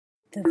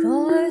The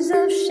voice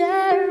of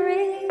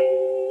sharing.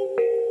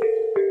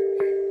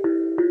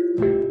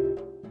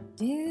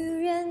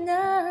 Durian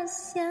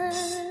ASEAN.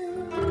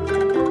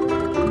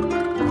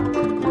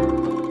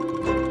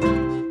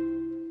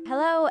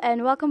 Hello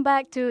and welcome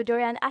back to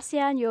Durian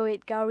ASEAN. You're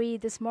with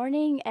Gowri this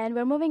morning, and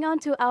we're moving on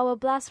to our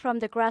Blast from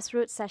the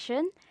Grassroots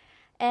session.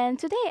 And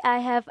today I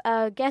have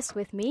a guest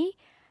with me,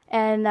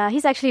 and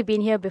he's actually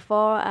been here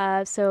before,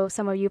 so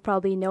some of you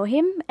probably know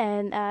him.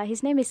 And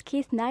his name is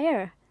Keith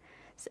Nair,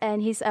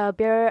 and he's a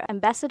beer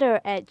ambassador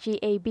at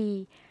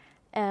GAB.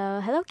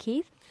 Hello,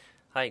 Keith.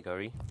 Hi,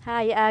 Gowri.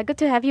 Hi, good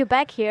to have you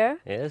back here.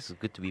 Yes, it's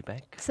good to be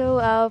back.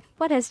 So,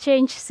 what has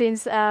changed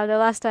since the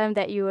last time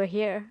that you were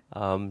here?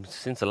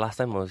 Since the last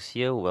time I was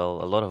here,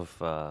 well, a lot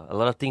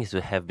of things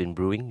have been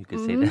brewing. You could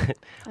say that.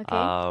 Okay.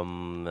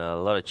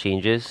 A lot of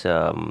changes,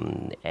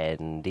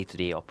 and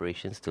day-to-day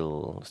operations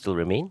still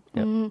remain.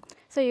 Yep.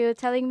 So you were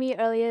telling me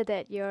earlier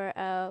that you're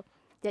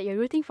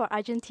rooting for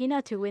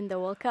Argentina to win the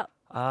World Cup.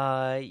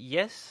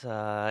 Yes.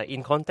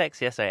 In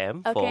context, yes, I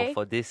am Okay.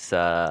 for this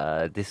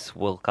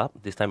World Cup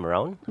this time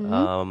around.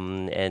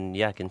 And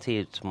yeah, I can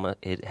say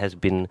it has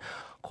been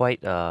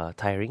quite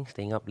tiring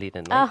staying up late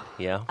at night. Oh,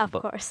 yeah, of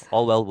but course.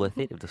 all well worth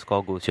it if the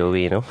score goes your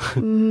way,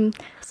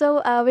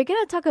 So we're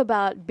gonna talk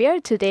about beer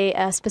today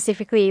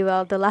specifically.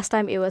 Well, the last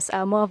time it was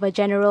more of a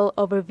general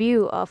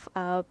overview of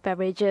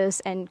beverages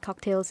and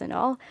cocktails and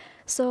all.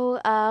 So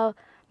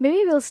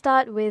maybe we'll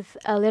start with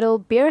a little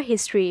beer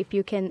history. If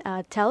you can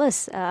tell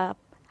us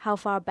how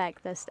far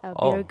back does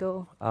beer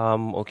go?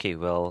 Okay,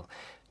 well,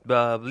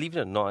 believe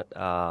it or not,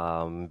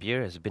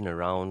 beer has been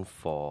around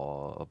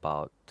for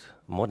about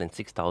more than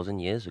 6,000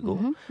 years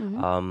ago.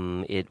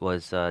 It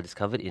was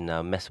discovered in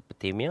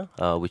Mesopotamia,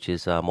 which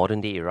is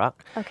modern-day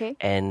Iraq. Okay.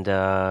 And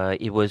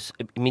it was,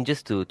 I mean,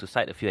 just to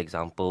cite a few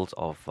examples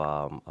of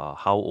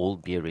how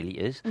old beer really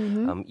is,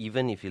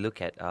 even if you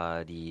look at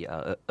the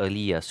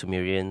early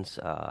Sumerians,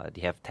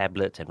 they have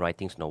tablets and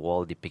writings on the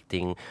wall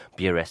depicting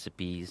beer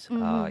recipes.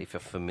 If you're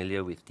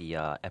familiar with the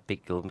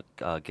epic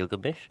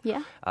Gilgamesh,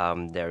 Yeah.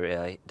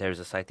 there's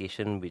a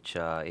citation which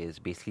is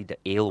basically the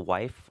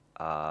alewife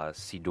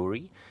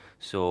Sidori.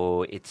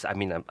 So it's, I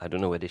mean, I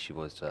don't know whether she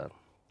was a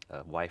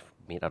wife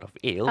made out of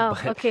ale, Oh,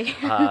 but, okay.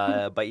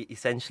 but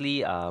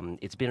essentially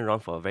it's been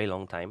around for a very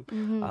long time,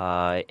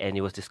 and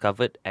it was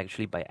discovered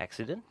actually by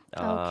accident.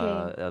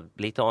 Okay.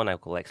 Later on I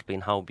will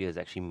explain how beer is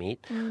actually made,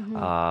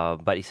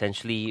 but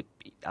essentially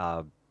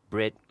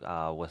bread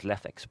was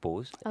left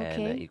exposed and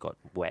Okay. it got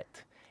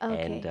wet. Okay.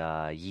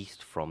 And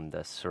yeast from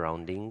the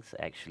surroundings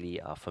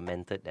actually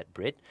fermented that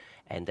bread,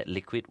 and that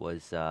liquid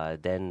was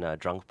then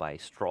drunk by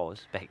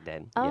straws back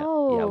then.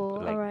 Oh,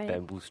 like alright.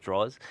 bamboo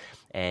straws,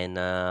 and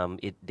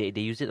they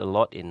use it a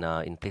lot in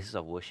places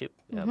of worship.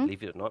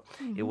 Believe it or not,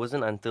 it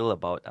wasn't until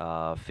about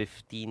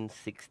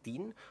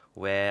 1516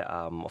 where,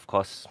 of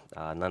course,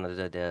 none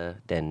other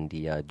than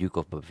the Duke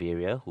of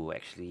Bavaria, who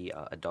actually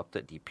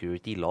adopted the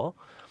purity law.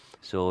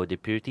 So the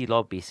purity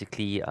law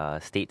basically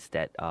states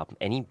that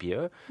any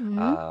beer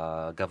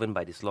governed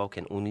by this law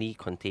can only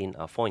contain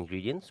 4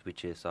 ingredients,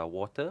 which is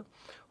water,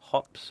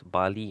 hops,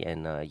 barley,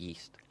 and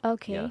yeast.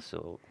 Okay. Yeah,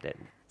 so that.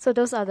 So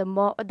those are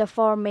the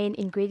 4 main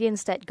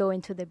ingredients that go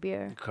into the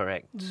beer.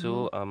 Correct.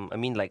 So, I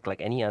mean, like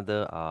any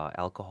other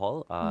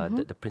alcohol,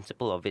 the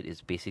principle of it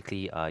is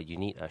basically you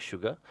need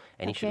sugar,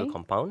 any sugar Okay.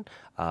 compound.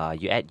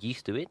 You add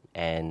yeast to it,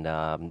 and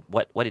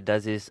what it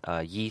does is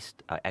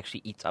yeast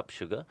actually eats up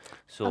sugar.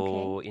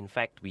 So, in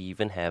fact, we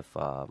even have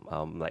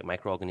like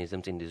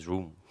microorganisms in this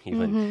room.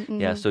 Even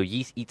yeah, so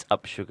yeast eats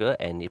up sugar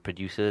and it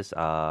produces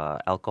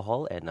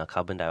alcohol and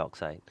carbon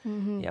dioxide.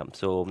 Yeah,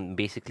 so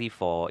basically,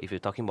 if you're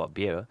talking about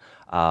beer,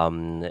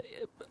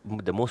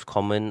 the most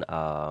common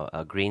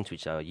grains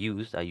which are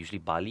used are usually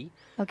barley.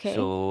 Okay.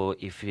 So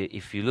if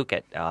you look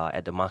at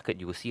the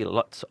market, you will see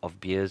lots of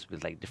beers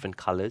with like different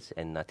colors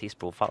and taste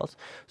profiles.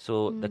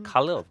 So the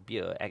color of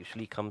beer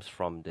actually comes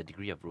from the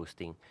degree of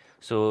roasting.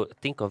 So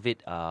think of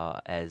it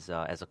as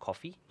a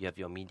coffee. You have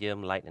your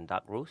medium, light, and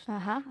dark roast.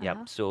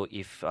 Yeah. So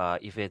if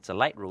it's a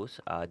light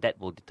roast, that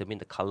will determine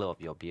the color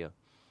of your beer.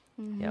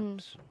 Yeah.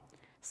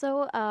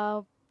 So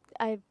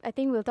I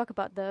think we'll talk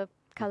about the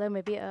color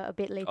maybe a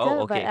bit later.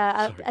 Oh, okay.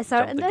 But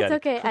Sorry, jumped the that's gun.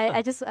 okay.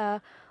 I just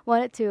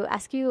wanted to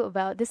ask you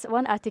about this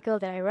one article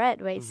that I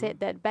read where it said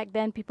that back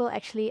then people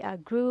actually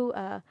grew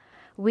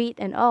wheat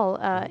and all.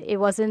 It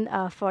wasn't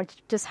for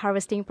just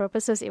harvesting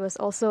purposes. It was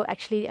also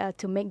actually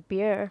to make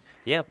beer.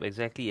 Yeah,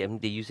 exactly.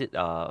 And they use it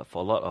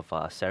for a lot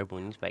of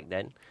ceremonies back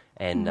then,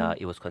 and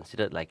it was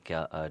considered like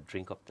a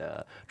drink of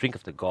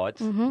the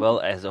gods.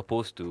 Well, as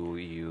opposed to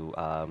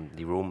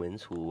the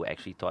Romans, who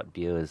actually thought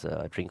beer is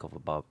a drink of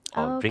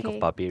drink of Okay.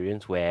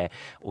 barbarians, where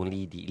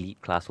only the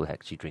elite class will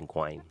actually drink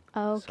wine.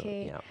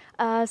 Okay. So,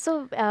 yeah.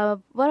 So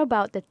what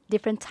about the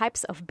different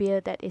types of beer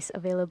that is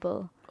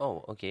available?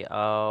 Oh, okay.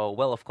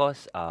 Well, of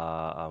course,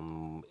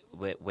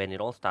 when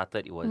it all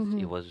started, it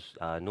was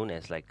known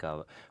as like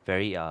a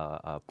very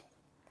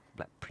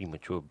like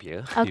premature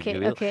beer. Okay, if you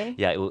will. okay.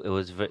 Yeah, it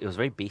was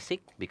very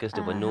basic because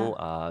there were no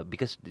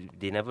because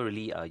they never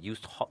really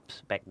used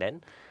hops back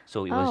then,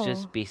 so it was Oh.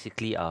 just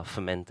basically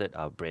fermented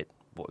bread.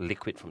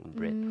 Liquid from the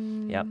bread.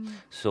 Yeah. Mm.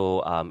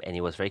 So and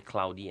it was very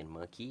cloudy and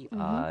murky.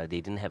 They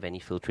didn't have any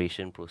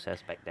filtration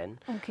process back then.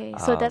 Okay,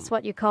 so that's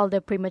what you call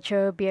the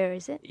premature beer,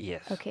 is it?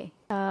 Yes. Okay.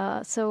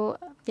 So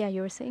yeah,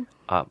 you were saying.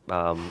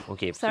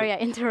 Okay. Sorry, I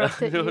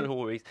interrupted no, you. no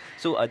worries.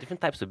 So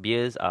different types of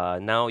beers.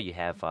 Now you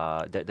have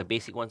the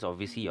basic ones,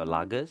 obviously your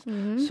lagers.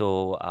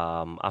 So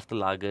after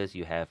lagers,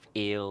 you have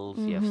ales,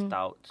 you have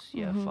stouts,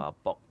 you have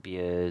bock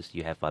beers,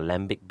 you have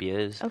lambic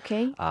beers.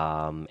 Okay.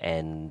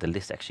 And the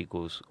list actually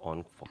goes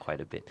on for quite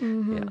a bit.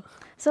 Yeah.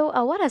 So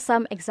what are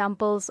some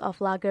examples of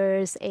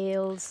lagers,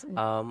 ales?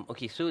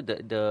 Okay, so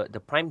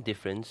the prime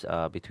difference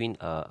between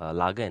a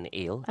lager and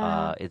ale,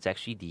 it's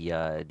actually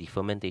the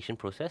fermentation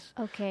process.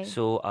 Okay.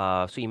 So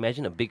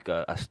imagine a big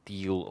a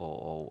steel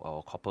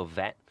or copper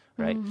vat,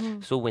 right?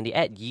 So when they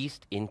add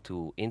yeast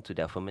into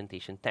their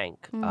fermentation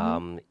tank,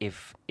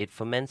 if it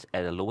ferments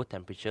at a lower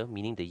temperature,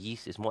 meaning the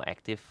yeast is more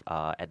active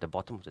at the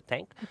bottom of the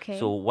tank. Okay.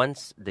 So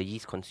once the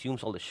yeast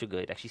consumes all the sugar,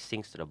 it actually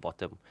sinks to the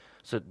bottom.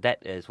 So that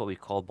is what we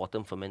call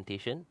bottom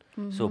fermentation.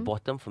 So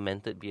bottom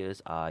fermented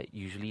beers are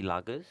usually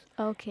lagers.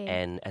 Okay.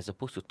 And as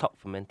opposed to top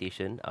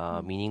fermentation,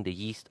 meaning the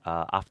yeast,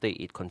 after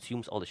it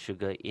consumes all the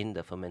sugar in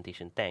the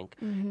fermentation tank,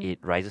 it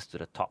rises to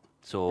the top.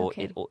 So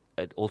Okay.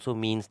 it also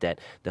means that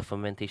the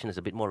fermentation is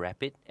a bit more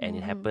rapid and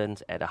it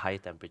happens at a higher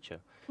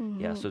temperature.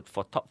 Yeah. So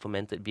for top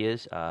fermented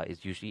beers,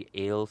 it's usually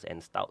ales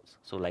and stouts.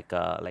 So like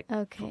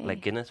Okay. like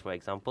Guinness, for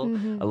example,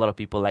 a lot of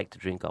people like to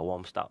drink a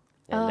warm stout.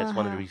 And that's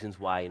one of the reasons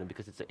why,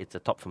 because it's a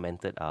top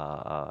fermented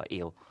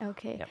ale.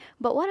 Okay. Yep.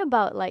 But what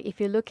about like if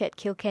you look at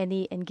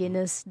Kilkenny and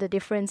Guinness, the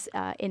difference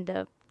in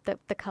the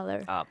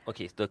color?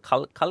 Okay, so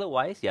color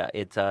wise, yeah,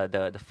 it's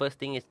the first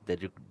thing is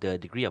the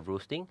degree of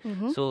roasting.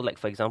 So like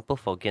for example,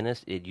 for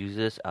Guinness, it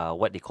uses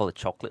what they call a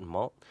chocolate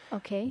malt.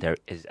 Okay. There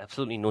is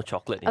absolutely no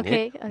chocolate in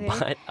Okay, it, okay.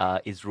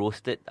 but it's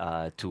roasted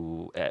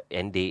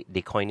and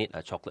they coin it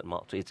a chocolate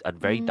malt. So it's a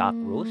very dark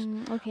roast.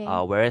 Okay.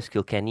 Whereas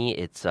Kilkenny,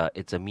 it's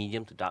a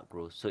medium to dark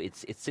roast. So it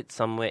sits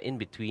somewhere in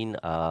between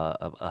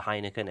a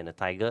Heineken and a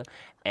Tiger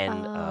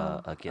and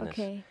a Guinness.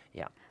 Okay.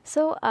 Yeah.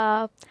 So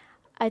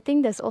I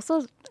think there's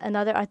also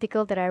another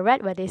article that I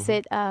read where they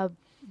said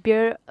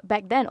beer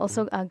back then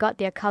also got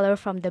their color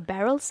from the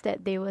barrels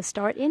that they were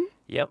stored in.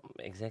 Yep,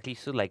 exactly.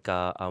 So like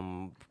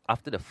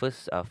after the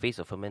first phase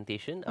of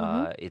fermentation,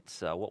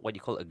 it's what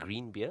you call a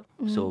green beer.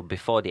 So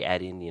before they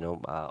add in,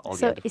 all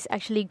So the other. it's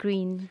actually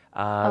green.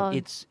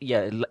 It's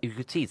you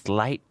could say it's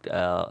light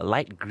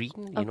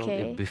green.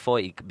 Okay. Before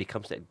it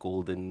becomes that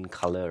golden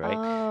color, right?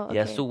 Oh,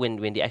 Yeah. okay. So when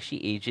they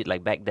actually age it,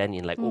 like back then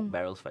in like oak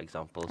barrels, for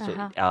example, so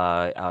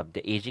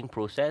the aging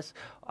process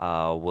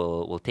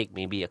will take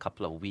maybe a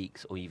couple of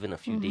weeks or even a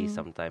few days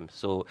sometimes.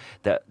 So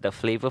the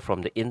flavor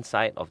from the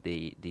inside of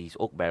these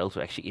oak barrels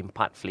will actually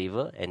impart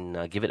flavor and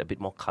give it a bit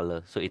more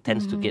color. So it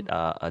tends to get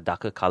a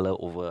darker color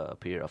over a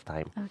period of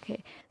time.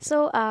 Okay.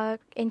 So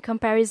in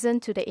comparison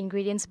to the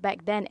ingredients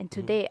back then and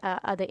today,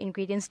 are the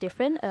ingredients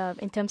different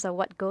in terms of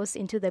what goes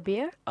into the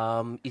beer?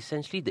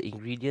 Essentially, the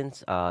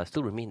ingredients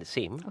still remain the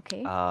same.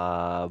 Okay.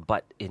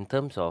 But in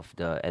terms of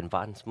the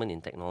advancement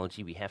in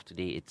technology we have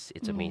today,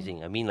 it's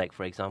amazing. I mean, like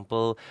for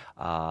example,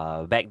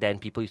 back then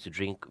people used to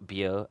drink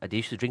beer. They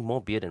used to drink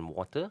more beer than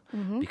water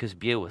because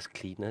beer was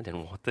cleaner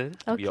than water.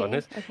 To be Okay,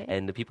 honest, okay.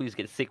 and the people used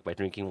to get sick by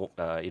drinking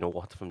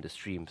water from the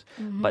streams.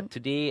 But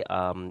today,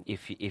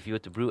 if you were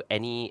to brew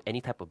any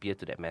type of beer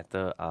to that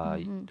matter,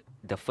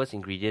 the first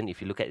ingredient,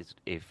 if you look at it,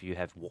 if you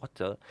have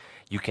water,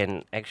 you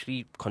can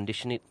actually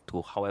condition it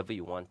to however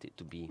you want it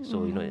to be.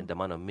 So the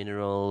amount of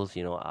minerals,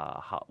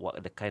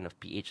 what the kind of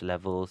pH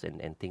levels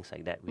and things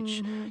like that,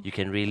 which you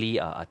can really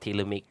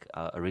tailor make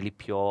a really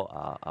pure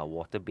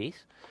water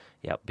base.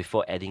 Yeah,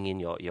 before adding in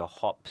your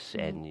hops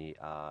and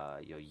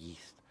your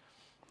yeast.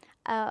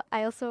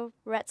 I also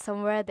read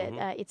somewhere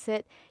that it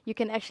said you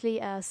can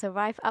actually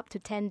survive up to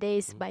 10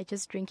 days by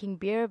just drinking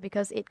beer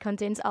because it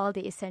contains all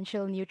the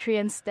essential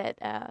nutrients that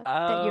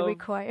you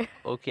require.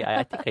 Okay,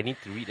 I think I need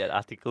to read that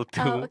article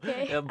too. Oh,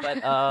 okay.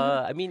 But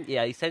I mean,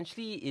 yeah,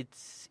 essentially,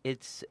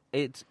 it's.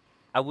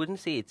 I wouldn't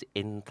say it's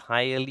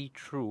entirely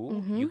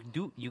true.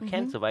 You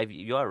can survive.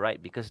 You are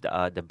right because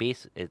the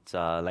base it's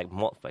like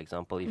malt, for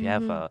example. If you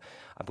have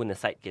I'm going to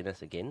cite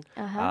Guinness again.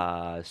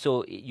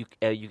 So you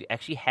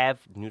actually have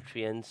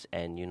nutrients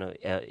and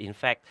in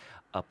fact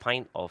a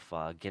pint of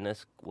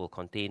Guinness will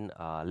contain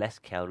less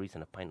calories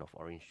than a pint of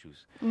orange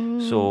juice.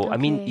 So I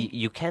mean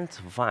you can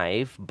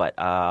survive, but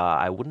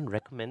I wouldn't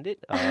recommend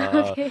it.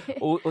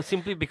 Or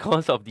simply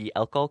because of the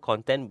alcohol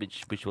content,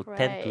 which will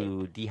tend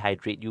to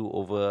dehydrate you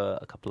over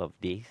a couple of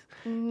days.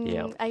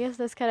 Yeah. I guess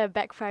that's kind of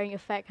backfiring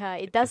effect.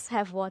 It does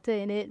have water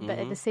in it, but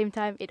at the same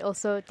time, it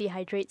also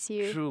dehydrates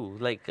you. True.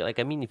 Like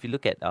I mean, if you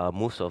look at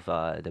most of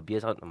the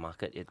beers out in the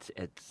market,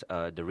 it's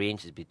the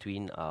range is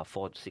between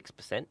 4 to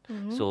 6%.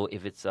 So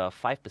if it's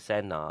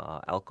 5%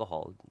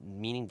 alcohol,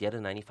 meaning the other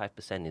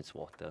 95% is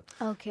water.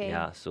 Okay.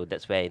 Yeah, so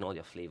that's where all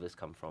your flavors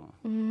come from.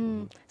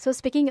 So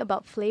speaking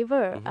about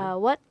flavor,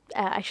 what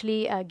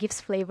actually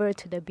gives flavor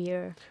to the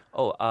beer?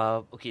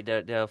 Oh, okay.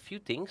 There are a few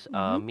things.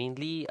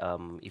 Mainly,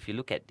 if you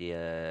look at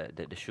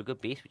the sugar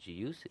base which you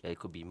use, it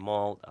could be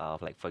malt.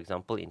 Like for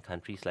example, in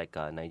countries like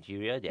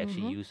Nigeria, they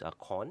actually use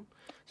corn.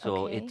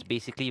 So Okay. it's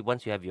basically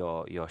once you have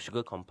your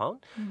sugar compound,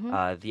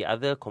 the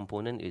other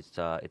component is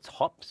it's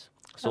hops.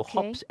 So Okay.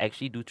 hops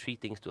actually do three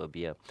things to a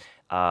beer.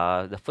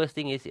 The first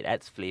thing is it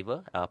adds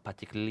flavor,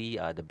 particularly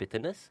the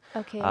bitterness.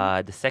 Okay.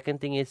 The second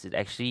thing is it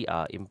actually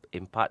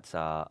imparts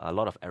a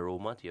lot of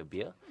aroma to your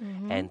beer.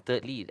 And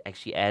thirdly, it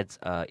actually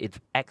it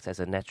acts as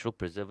a natural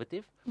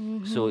preservative.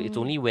 So it's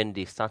only when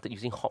they started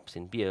using hops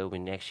in beer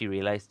when they actually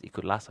realized it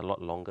could last a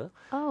lot longer.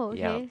 Oh, okay.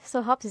 Yeah.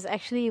 So hops is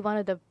actually one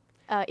of the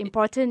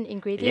important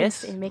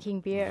ingredients Yes, in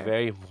making beer.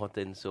 very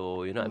important.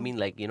 So I mean,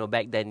 like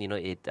back then,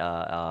 it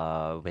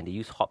when they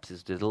use hops,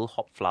 it's the little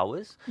hop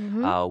flowers,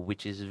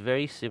 which is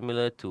very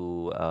similar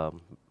to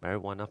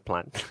marijuana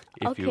plant,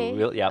 if you Okay,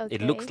 will. Yeah,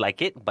 it looks okay.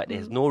 like it, but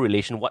there's no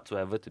relation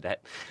whatsoever to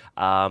that.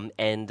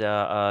 And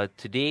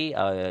today,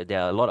 there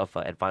are a lot of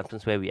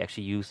advancements where we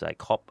actually use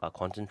like hop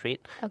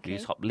concentrate. Okay. We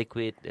use hop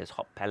liquid. There's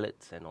hop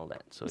pellets and all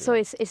that. So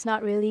yeah. it's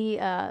not really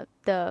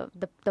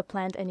the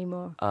plant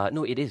anymore.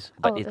 No, it is,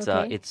 but Oh, it's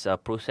okay. it's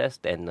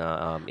processed and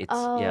it's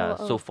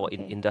So for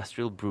okay.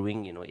 industrial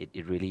brewing,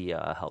 it really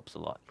helps a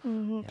lot.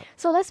 Yeah.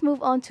 So let's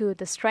move on to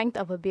the strength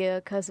of a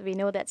beer, because we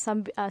know that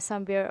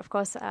some beer, of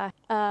course,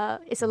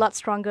 is a lot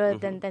stronger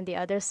than the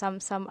others.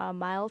 Some are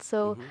mild.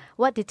 So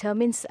what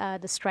determines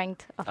the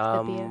strength of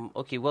the beer?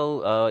 Okay,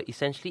 well,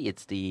 essentially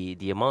it's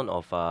the amount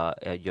of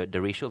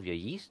the ratio of your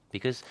yeast,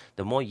 because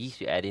the more yeast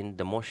you add in,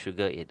 the more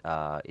sugar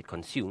it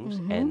consumes,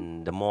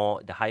 and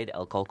the higher the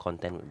alcohol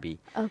content would be.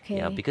 Okay.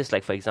 Yeah, because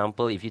like for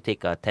example, if you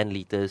take 10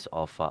 liters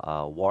of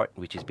wort,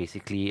 which is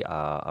basically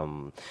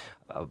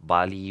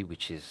barley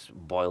which is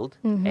boiled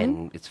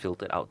and it's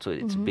filtered out, so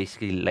it's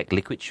basically like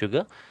liquid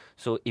sugar.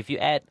 So if you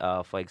add,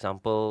 for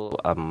example,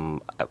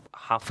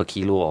 half a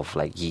kilo of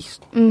like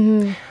yeast,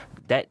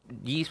 that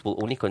yeast will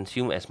only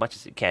consume as much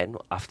as it can.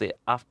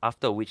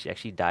 After which it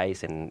actually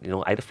dies and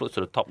either floats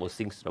to the top or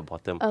sinks to the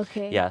bottom.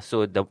 Okay. Yeah.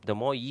 So the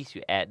more yeast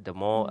you add, the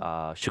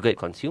more sugar it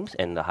consumes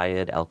and the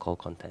higher the alcohol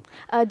content.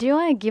 Do you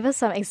want to give us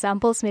some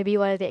examples? Maybe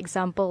what are the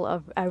example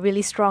of a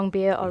really strong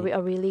beer or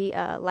really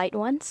light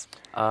ones?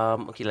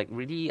 Okay, like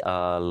really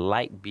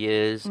light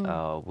beers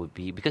would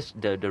be, because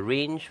the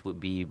range would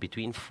be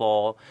between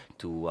 4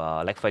 to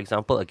like for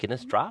example a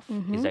Guinness draft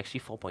is actually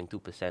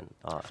 4.2%.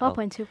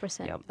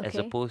 4.2%. Yeah, Okay. as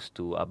opposed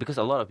to because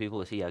a lot of people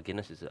will say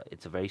Guinness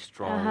it's a very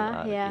strong.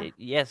 Yeah.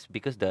 Yes,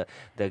 because the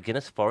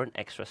Guinness Foreign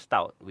Extra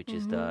Stout, which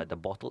is the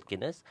bottled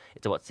Guinness,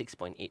 it's about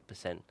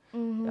 6.8%.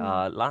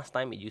 Last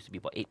time it used to be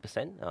about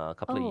 8% a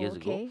couple of years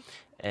ago. Okay.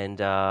 And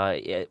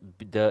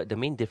the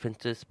main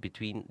differences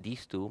between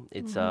these two,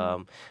 it's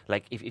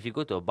like if you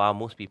go to a bar,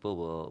 most people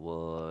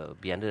will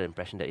be under the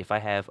impression that if I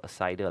have a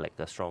cider like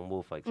the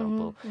Strongbow, for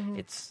example,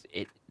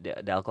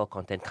 the alcohol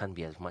content can't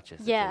be as much as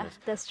the Guinness.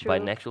 That's true.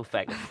 But in actual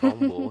fact, the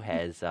Strongbow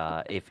has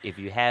if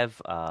you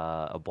have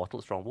a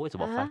bottled Strongbow, it's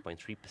about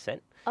 5.3%.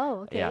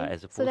 Oh, okay. Yeah,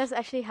 as opposed so that's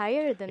actually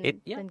higher than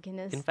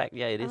Guinness. In fact,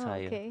 yeah, it is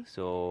higher. Okay.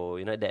 So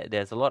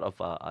there's a lot of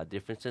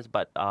differences,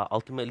 but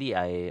ultimately,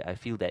 I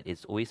feel that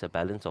it's always a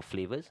balance of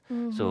flavors.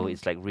 So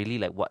it's like really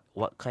like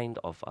what kind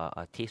of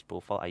taste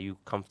profile are you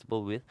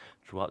comfortable with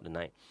throughout the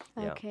night?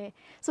 Yeah. Okay.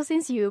 So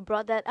since you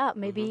brought that up,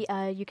 maybe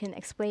you can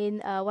explain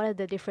what are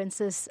the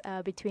differences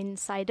between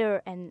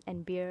cider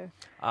and beer.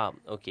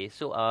 Okay.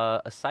 So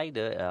a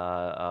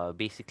cider,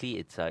 basically,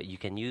 it's you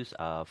can use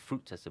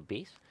fruits as a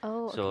base.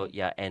 Oh, okay. So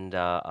yeah, and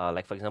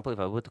like for example, if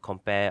I were to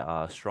compare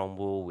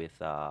Strongbow with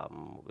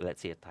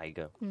let's say a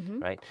Tiger,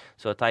 right?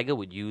 So a Tiger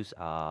would use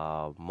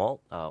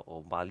malt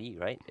or barley,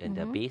 right, in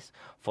the base.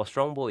 For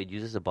Strongbow, it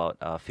uses about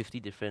 50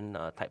 different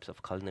types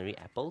of culinary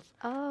apples.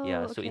 Oh,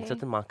 yeah. So in okay.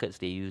 certain markets,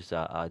 they use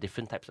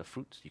different types of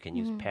fruits. You can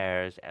use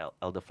pears,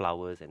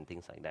 elderflowers, and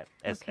things like that.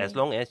 As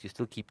long as you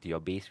still keep to your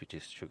base, which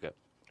is sugar,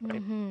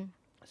 right?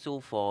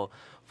 So for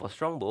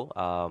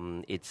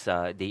Strongbow, it's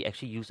they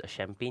actually use a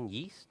champagne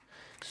yeast.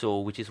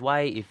 So which is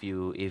why if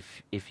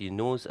you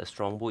nose a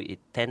Strongbow, it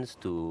tends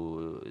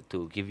to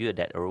give you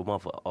that aroma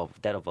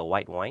of a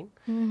white wine.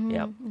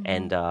 Yeah.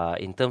 And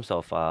in terms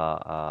of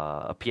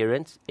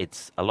appearance,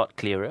 it's a lot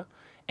clearer.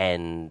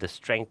 And the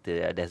strength,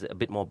 there's a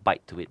bit more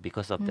bite to it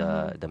because of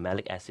the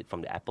malic acid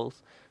from the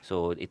apples.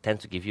 So it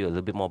tends to give you a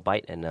little bit more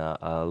bite and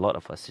a lot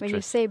of citrus. When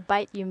you say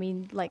bite, you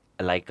mean like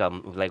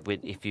when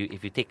if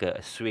you take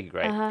a swig,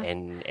 right,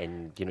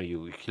 and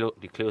you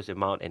close your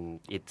mouth and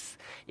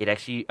it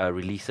actually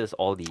releases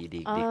all the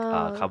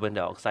carbon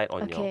dioxide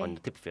on the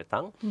tip of your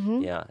tongue.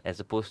 Yeah, as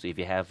opposed to if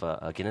you have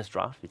a Guinness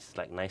draft, it's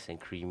like nice and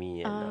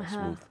creamy and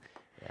smooth.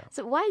 Yeah.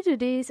 So why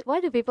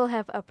do people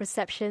have a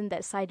perception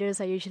that ciders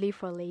are usually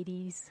for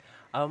ladies?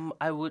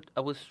 I would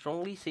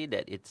strongly say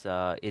that it's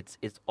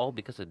all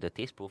because of the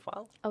taste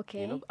profile.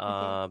 Okay.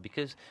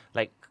 Because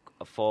like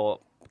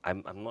for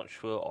I'm not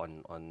sure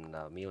on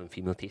male and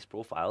female taste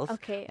profiles.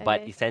 Okay,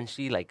 But okay.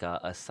 essentially like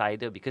a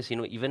cider, because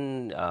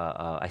even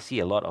I see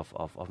a lot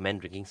of men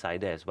drinking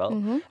cider as well.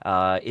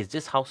 It's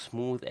just how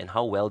smooth and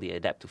how well they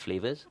adapt to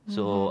flavors.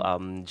 So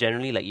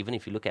generally, like even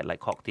if you look at like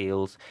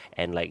cocktails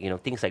and like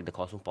things like the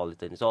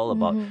Cosmopolitan, it's all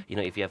about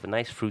if you have a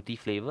nice fruity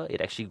flavor,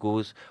 it actually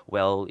goes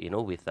well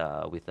with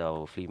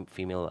our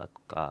female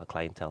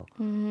clientele.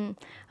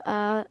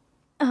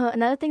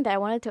 Another thing that I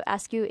wanted to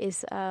ask you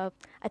is,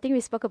 I think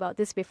we spoke about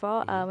this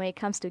before. When it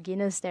comes to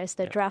Guinness, there's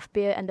the draft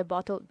beer and the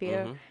bottled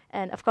beer,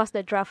 and of course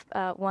the draft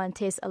one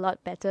tastes a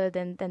lot better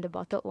than the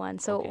bottled one.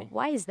 So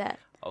why is that?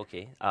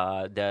 Okay.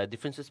 The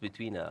differences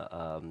between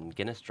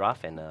Guinness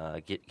Draft and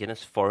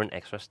Guinness Foreign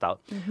Extra Stout,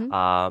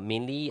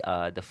 mainly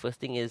the first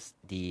thing is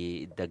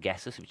the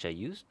gases which are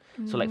used.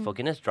 So like for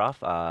Guinness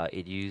Draft,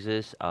 it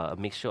uses a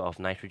mixture of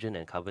nitrogen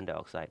and carbon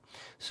dioxide.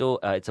 So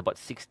it's about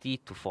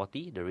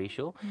 60-40, the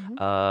ratio.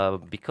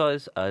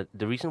 Because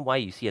the reason why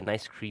you see a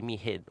nice creamy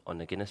head on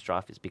the Guinness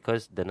Draft is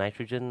because the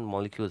nitrogen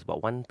molecule is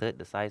about 1/3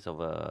 the size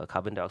of a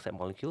carbon dioxide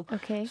molecule.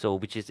 Okay. So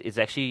which is it's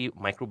actually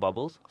micro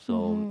bubbles.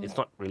 So it's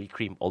not really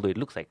cream, although it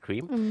looks like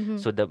cream.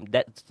 So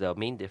that's the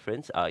main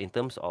difference in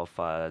terms of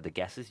the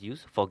gases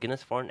used. For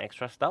Guinness Foreign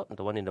Extra Stout,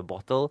 the one in the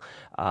bottle,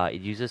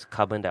 it uses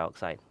carbon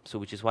dioxide. So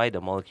which is why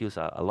the molecules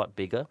are a lot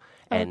bigger,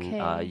 and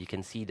you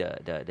can see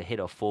the head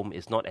of foam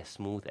is not as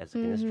smooth as the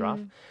Guinness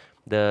Draft.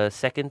 The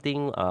second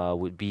thing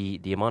would be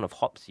the amount of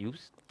hops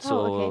used.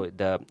 So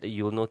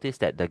you'll notice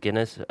that the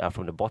Guinness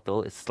from the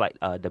bottle is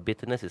the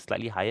bitterness is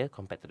slightly higher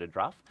compared to the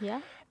draft.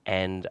 Yeah.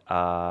 And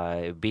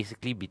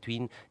basically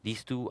between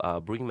these two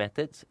brewing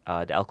methods,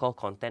 the alcohol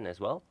content as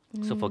well.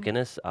 So for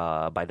Guinness,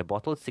 by the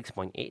bottle,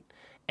 6.8.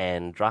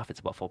 And draft,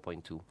 it's about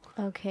 4.2.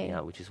 Okay.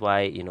 Yeah, which is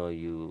why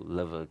you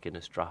love a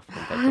Guinness draft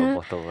compared to a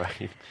bottle,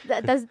 right?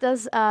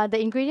 Does the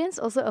ingredients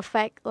also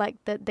affect like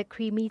the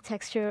creamy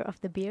texture of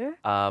the beer?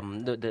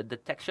 The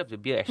texture of the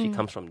beer actually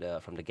comes from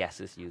the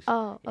gases used.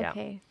 Oh,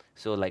 okay. Yeah.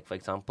 So, like for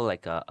example,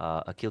 like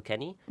a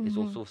Kilkenny is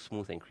also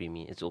smooth and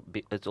creamy.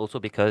 It's also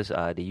because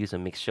they use a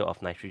mixture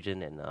of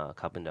nitrogen and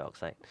carbon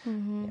dioxide.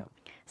 Yeah.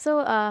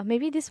 So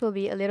maybe this will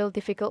be a little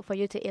difficult for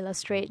you to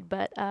illustrate,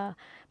 but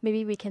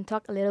maybe we can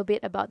talk a little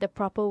bit about the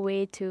proper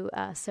way to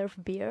serve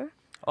beer.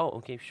 Oh,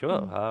 okay,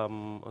 sure.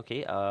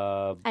 Okay.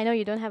 I know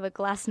you don't have a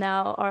glass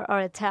now or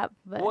a tap,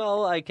 but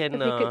Well, I can. if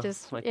you could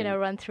just I can-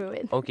 run through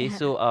it. Okay,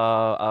 so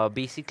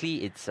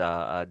basically, it's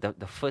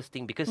the first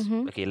thing because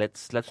okay,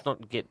 let's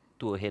not get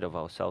too ahead of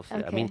ourselves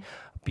here. I mean,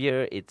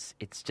 beer,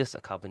 it's just a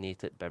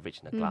carbonated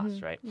beverage in a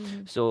glass, right?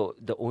 So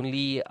the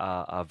only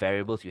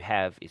variables you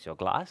have is your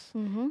glass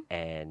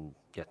and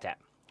your tap,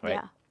 right?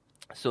 Yeah.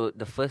 So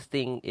the first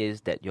thing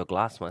is that your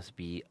glass must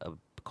be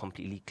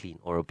completely clean,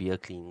 or a beer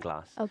clean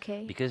glass.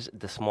 Okay. Because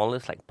the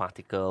smallest like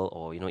particle,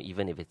 or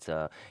even if it's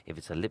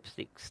a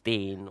lipstick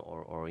stain,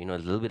 or a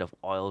little bit of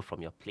oil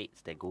from your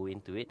plates that go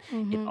into it,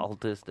 it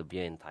alters the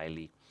beer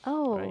entirely.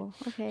 Oh, Right.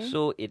 okay.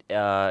 So it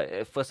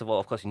first of all,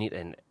 of course, you need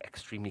an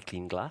extremely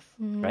clean glass,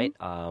 right?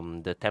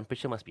 The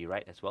temperature must be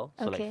right as well.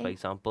 So, like Okay. for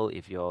example,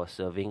 if you're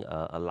serving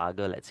a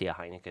lager, let's say a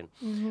Heineken,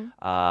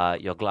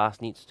 your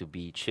glass needs to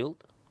be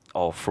chilled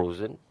or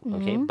frozen.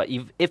 Okay, but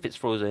if it's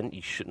frozen,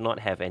 you should not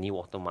have any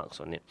watermarks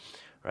on it,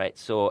 right?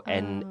 So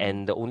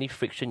and the only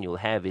friction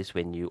you'll have is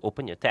when you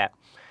open your tap.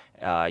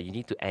 You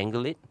need to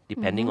angle it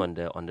depending on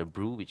the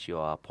brew which you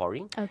are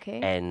pouring.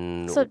 Okay.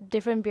 And So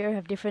different beer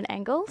have different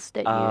angles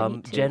that you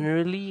need to...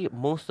 generally,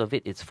 most of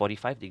it is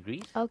 45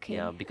 degrees. Okay,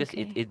 Yeah, because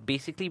okay. it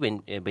basically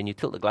when you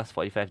tilt the glass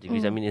 45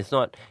 degrees, I mean it's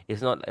not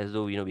as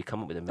though we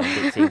come up with a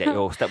mandate saying that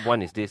step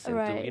one is this, and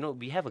Right.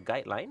 we have a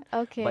guideline.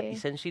 Okay. But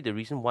essentially, the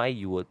reason why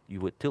you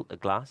would tilt a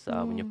glass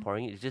when you're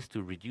pouring it is just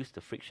to reduce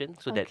the friction,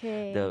 so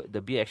Okay. that the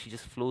beer actually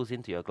just flows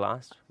into your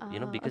glass.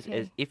 Because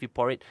okay. if you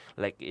pour it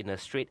like in a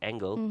straight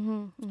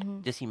angle.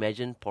 Just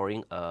imagine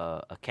pouring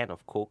a can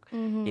of Coke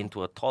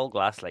into a tall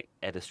glass like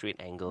at a straight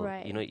angle.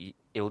 Right.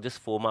 It will just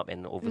foam up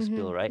and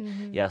overspill, right?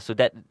 Yeah, so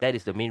that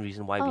is the main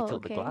reason why we Oh,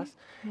 tilt the okay. glass.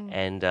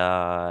 And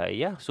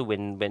so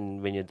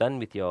when you're done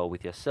with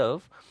your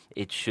serve,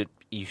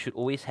 you should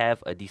always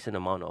have a decent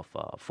amount of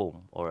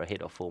foam or a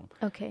head of foam.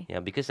 Okay.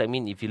 Yeah, because I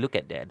mean, if you look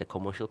at the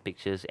commercial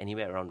pictures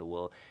anywhere around the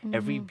world,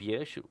 every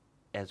beer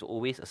has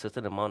always a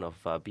certain amount of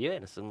beer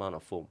and a certain amount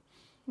of foam.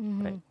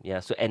 Right.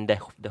 Yeah. So and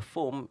the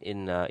foam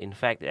in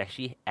fact it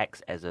actually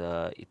acts as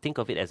think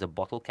of it as a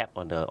bottle cap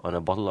on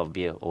a bottle of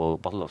beer or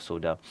bottle of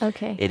soda.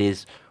 Okay. It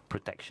is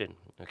protection.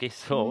 Okay.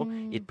 So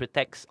it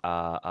protects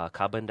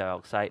carbon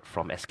dioxide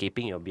from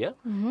escaping your beer,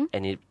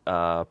 and it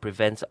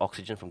prevents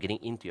oxygen from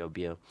getting into your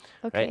beer.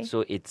 Okay. Right.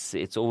 So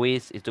it's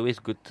always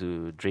good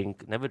to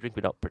drink. Never drink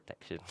without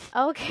protection.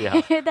 Okay.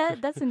 Yeah.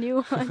 That's a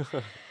new one.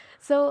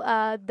 So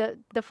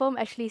the foam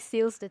actually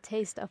seals the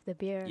taste of the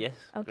beer. Yes,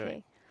 Okay.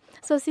 correct.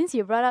 So since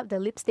you brought up the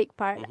lipstick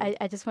part,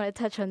 I just want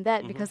to touch on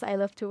that because I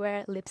love to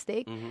wear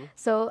lipstick.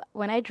 So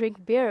when I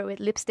drink beer with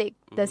lipstick,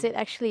 does it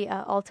actually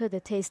alter the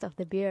taste of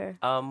the beer?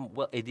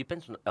 Well, it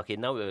depends on. Okay,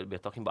 now we're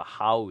talking about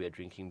how we're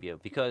drinking beer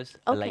because,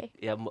 like,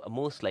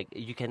 most like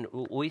you can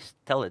always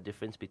tell a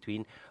difference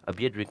between a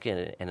beer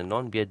drinker and a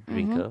non-beer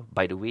drinker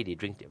by the way they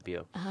drink their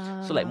beer.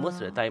 So, like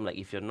most of the time, like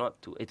if you're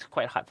not too, it's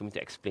quite hard for me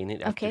to explain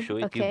it. I have to show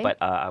it to you,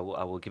 but I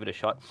will give it a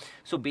shot.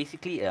 So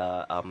basically,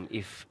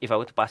 if I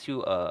were to pass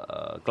you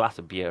a glass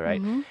of beer,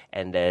 right,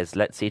 and there's,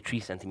 let's say, 3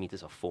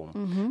 centimeters of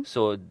foam.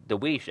 So the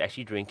way you should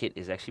actually drink it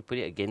is actually put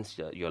it against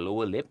your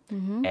lower lip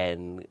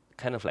and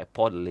kind of like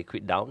pour the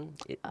liquid down.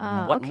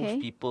 What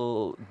most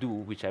people do,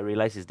 which I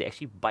realize, is they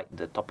actually bite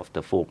the top of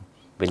the foam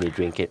when they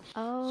drink it.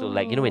 So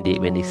like, you know,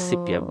 when they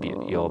sip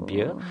your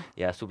beer,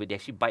 so they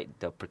actually bite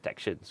the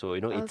protection. So,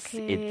 you know,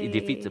 it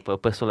defeats the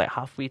purpose. So like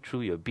halfway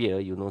through your beer,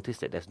 you'll notice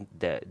that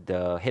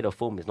the head of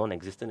foam is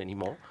non-existent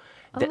anymore.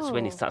 That's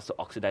when it starts to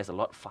oxidize a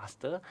lot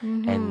faster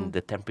and the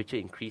temperature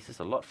increases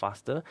a lot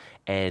faster,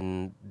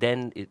 and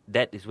then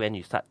that is when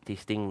you start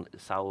tasting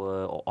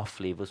sour or off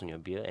flavors on your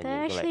beer. And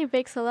that actually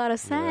makes a lot of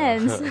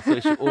sense. So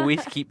you should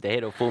always keep the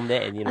head of foam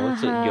there, and you know,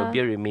 so your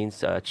beer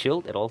remains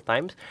chilled at all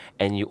times,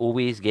 and you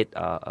always get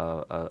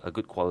a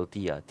good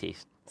quality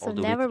taste. So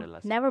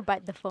never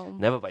bite the foam.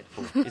 Never bite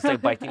the foam. It's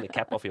like biting the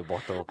cap off your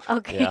bottle.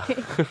 Okay.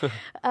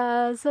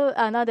 So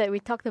now that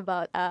we talked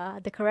about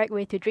the correct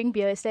way to drink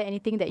beer, is there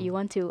anything that you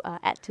want to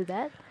add to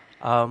that?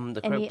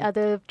 Any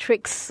other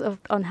tricks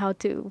on how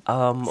to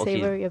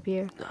savor your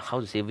beer? How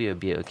to savor your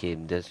beer? Okay,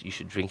 you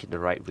should drink it the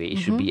right way. It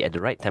should be at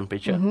the right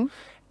temperature.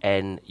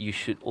 And you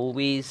should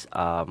always,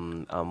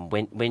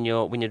 when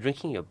you're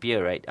drinking your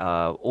beer, right,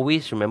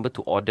 always remember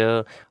to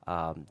order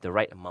the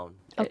right amount.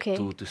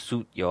 To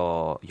suit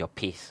your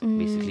pace,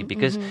 basically,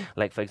 because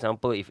like for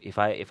example, if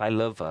I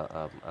love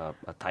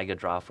a Tiger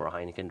draft or a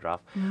Heineken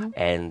draft,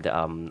 and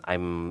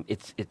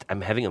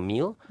I'm having a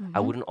meal, I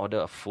wouldn't order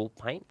a full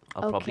pint.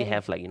 I'll probably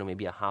have, like, you know,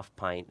 maybe a half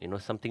pint, you know,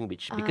 something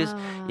which, because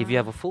if you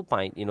have a full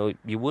pint, you know,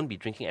 you won't be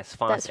drinking as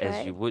fast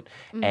as you would,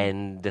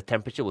 and the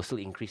temperature will still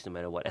increase no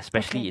matter what,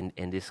 especially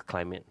in this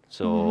climate.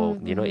 So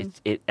you know,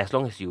 it as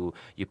long as you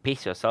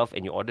pace yourself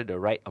and you order the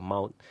right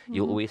amount,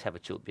 you'll always have a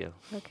chilled beer.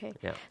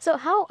 So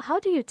how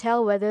do you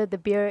tell whether the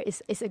beer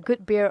is a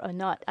good beer or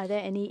not? Are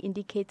there any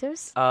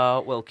indicators?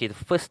 The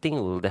first thing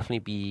will definitely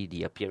be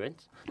the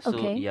appearance. So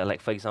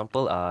like for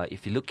example,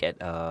 if you look at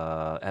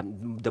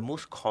the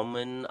most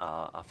common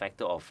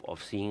factor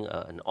of seeing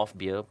an off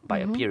beer by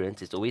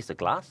appearance is always the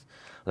glass.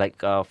 Like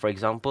for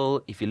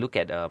example, if you look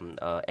at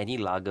any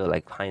lager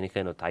like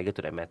Heineken or Tiger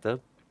to that matter,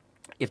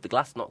 if the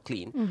glass is not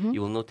clean,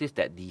 you will notice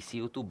that the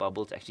CO2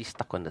 bubbles actually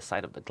stuck on the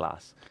side of the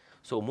glass.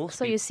 So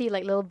you see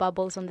like little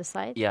bubbles on the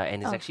side? Yeah,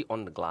 and it's actually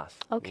on the glass.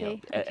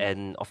 You know?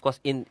 And of course,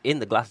 in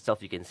the glass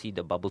itself, you can see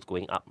the bubbles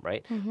going up,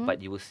 right?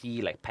 But you will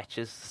see like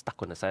patches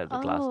stuck on the side of the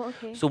glass.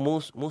 So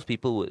most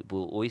people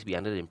will always be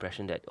under the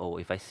impression that,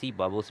 if I see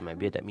bubbles in my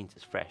beer, that means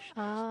it's fresh.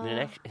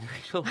 In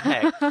actual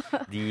fact,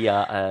 the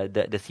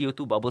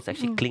CO2 bubbles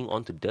actually cling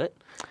onto dirt.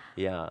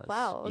 Yeah.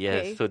 Wow.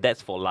 Okay. Yeah. So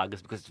that's for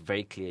lagers because it's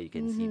very clear. You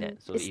can see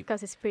that. So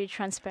because it's pretty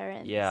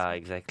transparent. Yeah,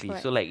 exactly.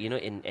 Correct. So like, you know,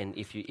 and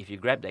if you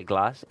grab that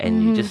glass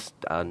and you just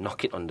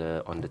knock it on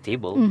the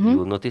table, you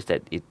will notice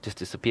that it just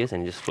disappears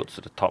and it just floats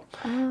to the top,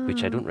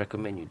 which I don't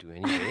recommend you do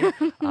anyway.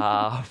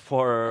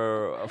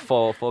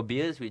 For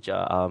beers which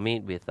are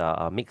made with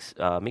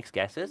mixed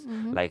gases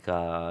like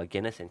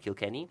Guinness and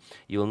Kilkenny,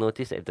 you will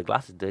notice that if the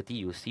glass is dirty,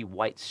 you'll see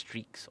white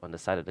streaks on the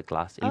side of the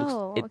glass.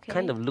 It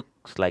kind of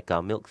looks like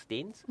milk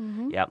stains.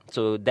 Yeah.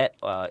 So that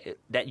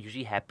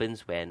usually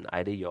happens when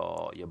either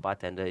your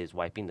bartender is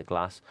wiping the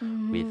glass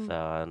with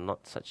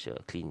not such a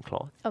clean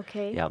cloth.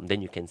 Okay. Yeah.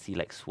 Then you can see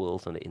like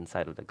swirls on the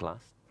inside of the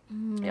glass.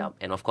 Yeah.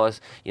 And of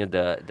course, you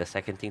know, the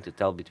second thing to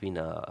tell between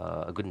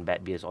a good and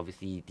bad beer is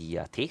obviously the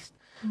taste.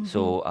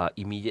 So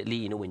immediately,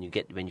 you know, when you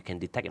can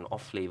detect an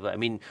off flavor. I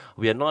mean,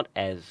 we are not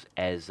as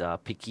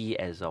picky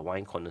as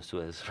wine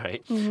connoisseurs,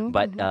 right?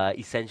 But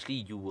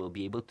essentially, you will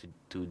be able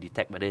to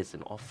detect whether it's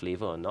an off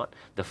flavor or not.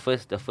 The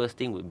first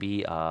thing would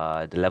be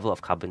the level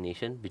of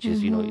carbonation, which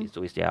is, you know, it's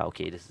always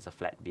this is a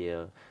flat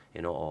beer,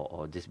 you know,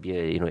 or this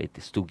beer, you know, it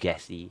is too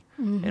gassy,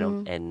 you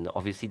know. And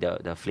obviously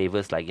the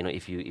flavors, like, you know,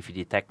 if you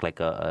detect like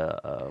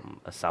a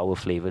sour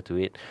flavor to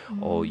it,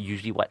 or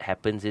usually what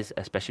happens is,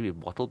 especially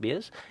with bottled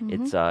beers,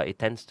 it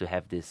tends to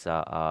have this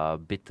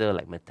bitter,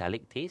 like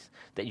metallic taste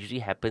that usually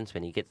happens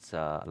when it gets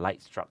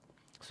light struck.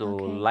 So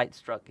light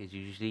struck is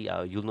usually,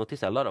 you'll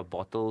notice a lot of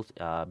bottles,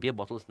 beer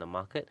bottles in the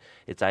market,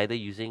 it's either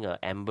using an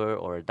amber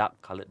or a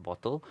dark colored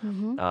bottle.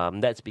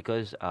 That's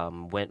because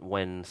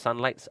when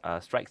sunlight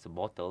strikes the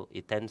bottle,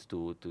 it tends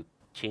to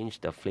change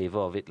the flavor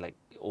of it, like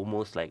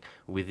almost like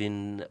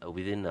within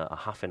a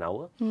half an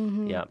hour.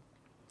 Yeah.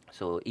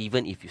 So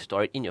even if you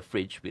store it in your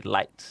fridge with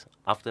lights,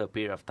 after a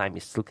period of time,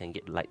 it still can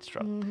get light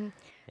struck.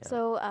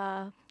 So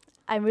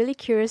I'm really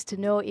curious to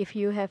know if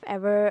you have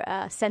ever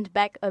sent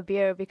back a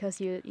beer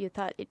because you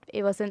thought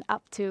it wasn't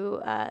up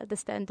to the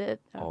standard.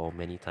 Oh,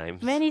 many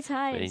times. Many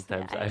times.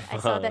 Many times. Yeah, I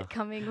saw that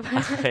coming.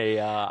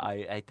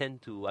 I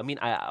tend to. I mean,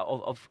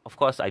 of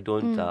course I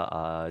don't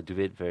do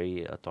it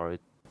very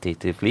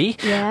authoritatively.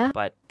 Yeah.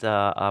 But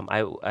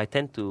I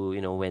tend to,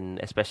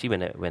 especially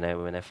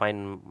when I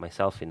find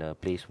myself in a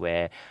place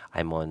where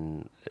I'm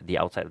on the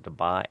outside of the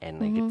bar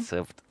and I get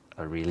served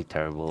a really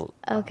terrible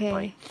pint.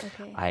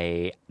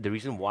 Okay. The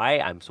reason why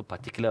I'm so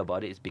particular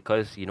about it is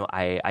because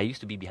I used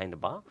to be behind the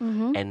bar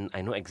and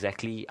I know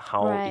exactly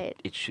how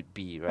it should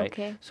be, right?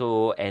 Okay.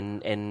 So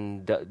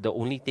and the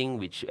only thing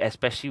which,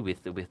 especially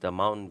with the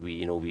amount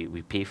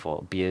we pay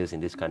for beers in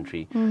this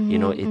country,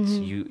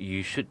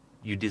 it's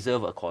you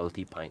deserve a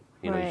quality pint.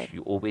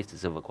 You always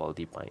deserve a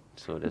quality pint.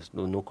 So there's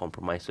no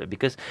compromise to it.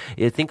 Because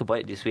think about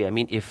it this way. I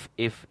mean, if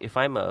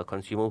I'm a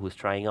consumer who's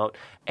trying out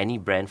any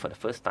brand for the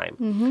first time,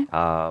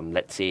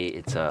 let's say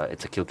it's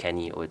a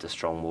Kilkenny or it's a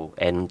Strongbow,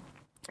 and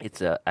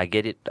I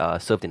get it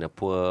served in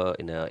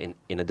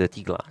a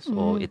dirty glass,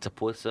 or it's a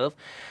poor serve.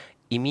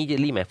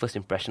 Immediately, my first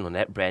impression on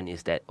that brand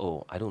is that,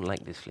 I don't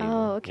like this flavor.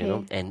 Oh,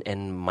 okay.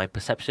 And my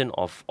perception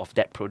of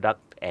that product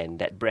and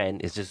that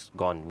brand is just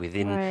gone.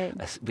 Within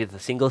with a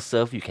single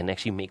serve, you can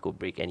actually make or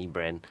break any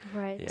brand.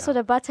 Right. Yeah. So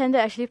the bartender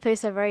actually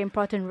plays a very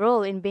important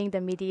role in being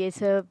the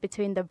mediator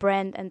between the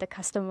brand and the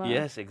customer.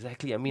 Yes,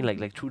 exactly. I mean,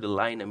 like through the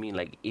line. I mean,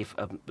 like if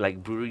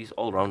like breweries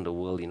all around the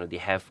world, they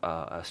have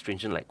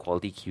stringent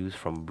quality cues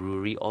from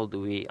brewery all the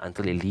way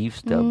until it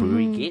leaves the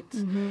brewery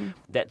gates.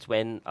 That's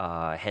when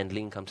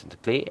handling comes into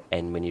play.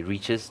 And when it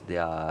reaches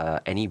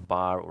any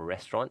bar or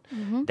restaurant,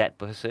 that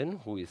person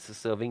who is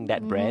serving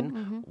that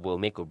brand will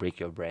make or break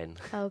your brand.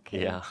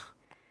 Okay. Yeah.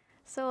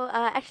 So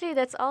actually,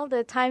 that's all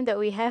the time that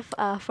we have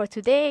for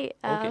today.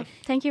 Okay.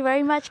 Thank you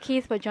very much,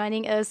 Keith, for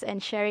joining us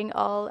and sharing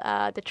all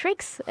the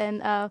tricks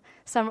and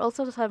some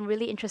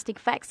really interesting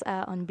facts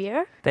on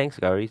beer. Thanks,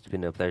 Gowri. It's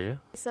been a pleasure.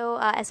 So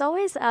as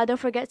always, don't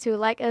forget to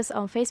like us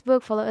on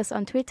Facebook, follow us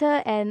on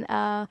Twitter, and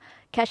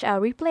catch our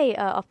replay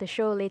of the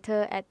show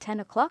later at 10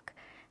 o'clock.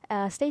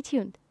 Stay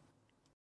tuned.